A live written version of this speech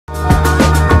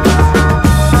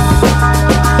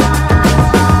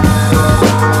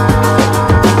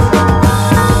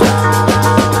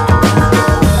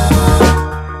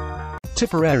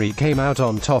Tipperary came out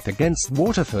on top against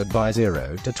Waterford by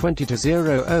 0-20 to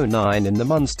 0-09 in the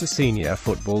Munster Senior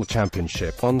Football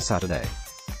Championship on Saturday.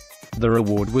 The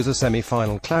reward was a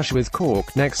semi-final clash with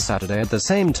Cork next Saturday at the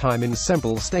same time in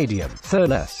Semple Stadium,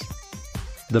 Thurles.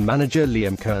 The manager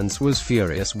Liam Kearns was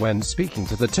furious when speaking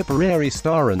to the Tipperary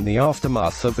Star in the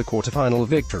aftermath of the quarter-final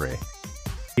victory.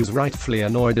 He was rightfully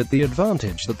annoyed at the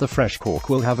advantage that the fresh Cork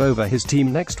will have over his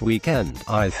team next weekend.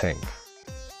 "I think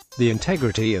the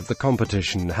integrity of the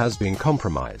competition has been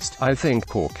compromised. I think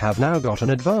Cork have now got an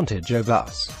advantage over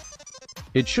us.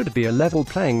 It should be a level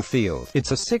playing field.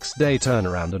 It's a 6-day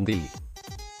turnaround and the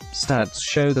stats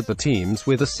show that the teams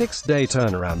with a 6-day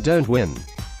turnaround don't win.